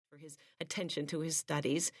his attention to his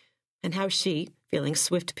studies, and how she, feeling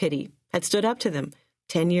swift pity, had stood up to them,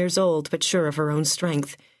 10 years old but sure of her own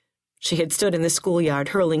strength. She had stood in the schoolyard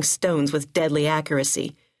hurling stones with deadly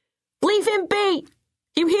accuracy. "Leave him be!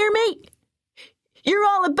 You hear me? You're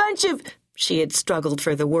all a bunch of—" She had struggled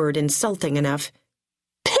for the word insulting enough.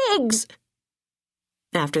 "Pigs!"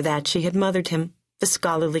 After that she had mothered him, the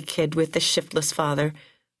scholarly kid with the shiftless father.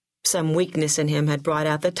 Some weakness in him had brought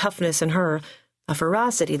out the toughness in her, a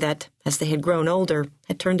ferocity that, as they had grown older,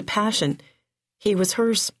 had turned to passion. He was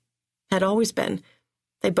hers, had always been.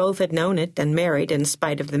 They both had known it and married in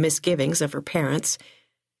spite of the misgivings of her parents.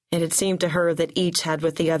 It had seemed to her that each had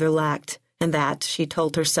what the other lacked, and that, she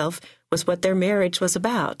told herself, was what their marriage was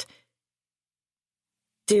about.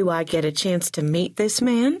 "Do I get a chance to meet this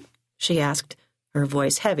man?" she asked, her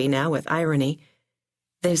voice heavy now with irony.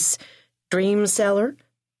 "This dream seller?"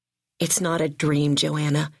 "It's not a dream,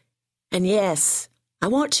 Joanna. And yes, I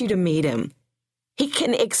want you to meet him. He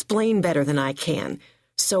can explain better than I can,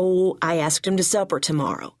 so I asked him to supper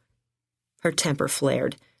tomorrow." Her temper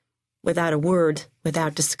flared. Without a word,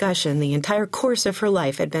 without discussion, the entire course of her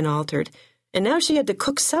life had been altered, and now she had to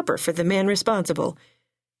cook supper for the man responsible.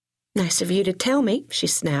 "Nice of you to tell me," she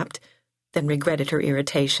snapped, then regretted her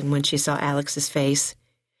irritation when she saw Alex's face.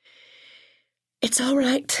 "It's all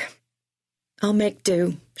right. I'll make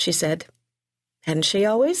do," she said. Hadn't she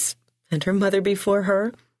always? And her mother before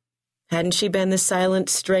her? Hadn't she been the silent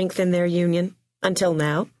strength in their union, until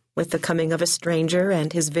now, with the coming of a stranger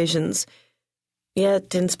and his visions?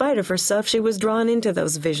 Yet, in spite of herself, she was drawn into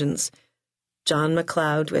those visions. John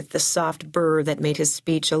McLeod, with the soft burr that made his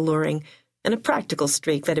speech alluring, and a practical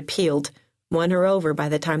streak that appealed, won her over by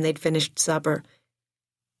the time they'd finished supper.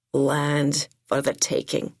 "Land for the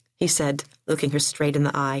taking," he said, looking her straight in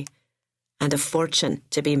the eye, "and a fortune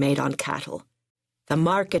to be made on cattle. The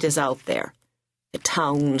market is out there. The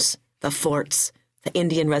towns, the forts, the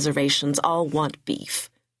Indian reservations all want beef.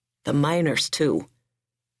 The miners, too.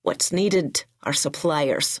 What's needed are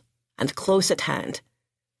suppliers, and close at hand.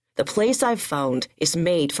 The place I've found is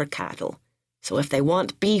made for cattle, so if they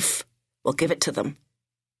want beef, we'll give it to them."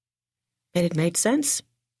 It had made sense.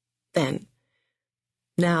 Then.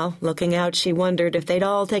 Now, looking out, she wondered if they'd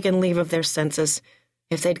all taken leave of their senses,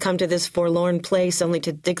 if they'd come to this forlorn place only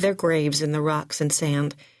to dig their graves in the rocks and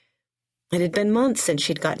sand. It had been months since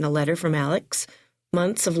she'd gotten a letter from Alex,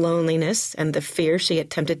 months of loneliness and the fear she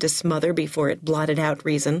attempted to smother before it blotted out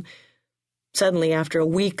reason. Suddenly, after a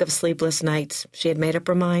week of sleepless nights, she had made up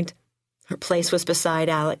her mind. Her place was beside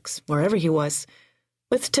Alex, wherever he was.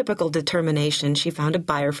 With typical determination, she found a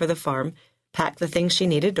buyer for the farm, packed the things she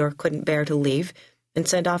needed or couldn't bear to leave, and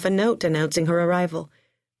sent off a note announcing her arrival.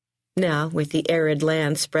 Now, with the arid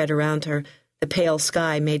land spread around her, the pale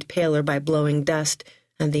sky made paler by blowing dust,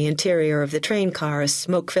 and the interior of the train car a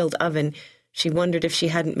smoke-filled oven, she wondered if she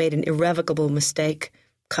hadn't made an irrevocable mistake,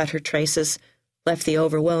 cut her traces, left the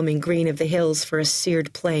overwhelming green of the hills for a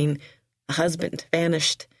seared plain. A husband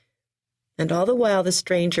vanished. And all the while the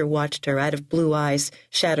stranger watched her out of blue eyes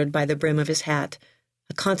shadowed by the brim of his hat,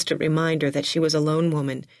 a constant reminder that she was a lone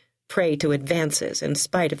woman, prey to advances in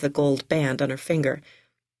spite of the gold band on her finger.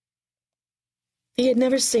 He had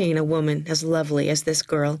never seen a woman as lovely as this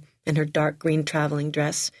girl in her dark green traveling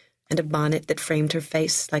dress and a bonnet that framed her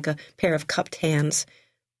face like a pair of cupped hands.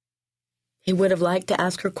 He would have liked to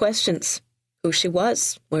ask her questions, who she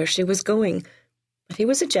was, where she was going, but he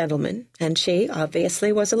was a gentleman, and she,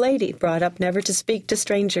 obviously, was a lady, brought up never to speak to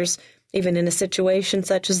strangers, even in a situation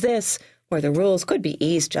such as this, where the rules could be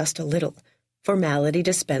eased just a little, formality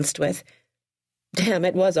dispensed with. Damn,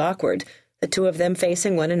 it was awkward, the two of them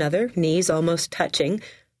facing one another, knees almost touching,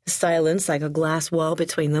 the silence like a glass wall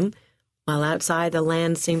between them, while outside the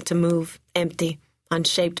land seemed to move, empty,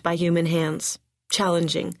 unshaped by human hands,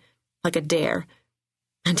 challenging, like a dare.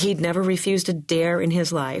 And he'd never refused a dare in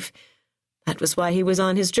his life. That was why he was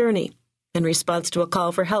on his journey, in response to a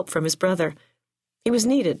call for help from his brother. He was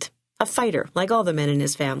needed, a fighter like all the men in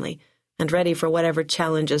his family, and ready for whatever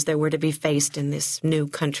challenges there were to be faced in this new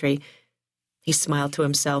country. He smiled to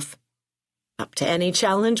himself. Up to any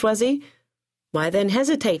challenge, was he? Why then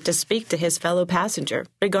hesitate to speak to his fellow passenger,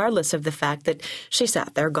 regardless of the fact that she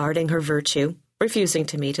sat there guarding her virtue, refusing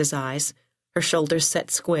to meet his eyes, her shoulders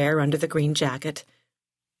set square under the green jacket.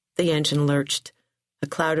 The engine lurched. A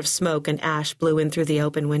cloud of smoke and ash blew in through the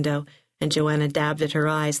open window, and Joanna dabbed at her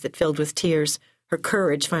eyes that filled with tears, her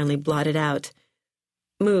courage finally blotted out.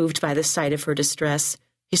 Moved by the sight of her distress,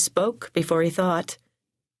 he spoke before he thought.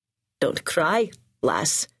 "Don't cry,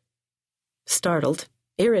 lass." Startled,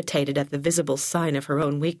 irritated at the visible sign of her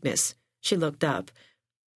own weakness, she looked up.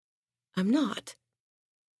 "I'm not."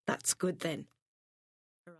 "That's good, then."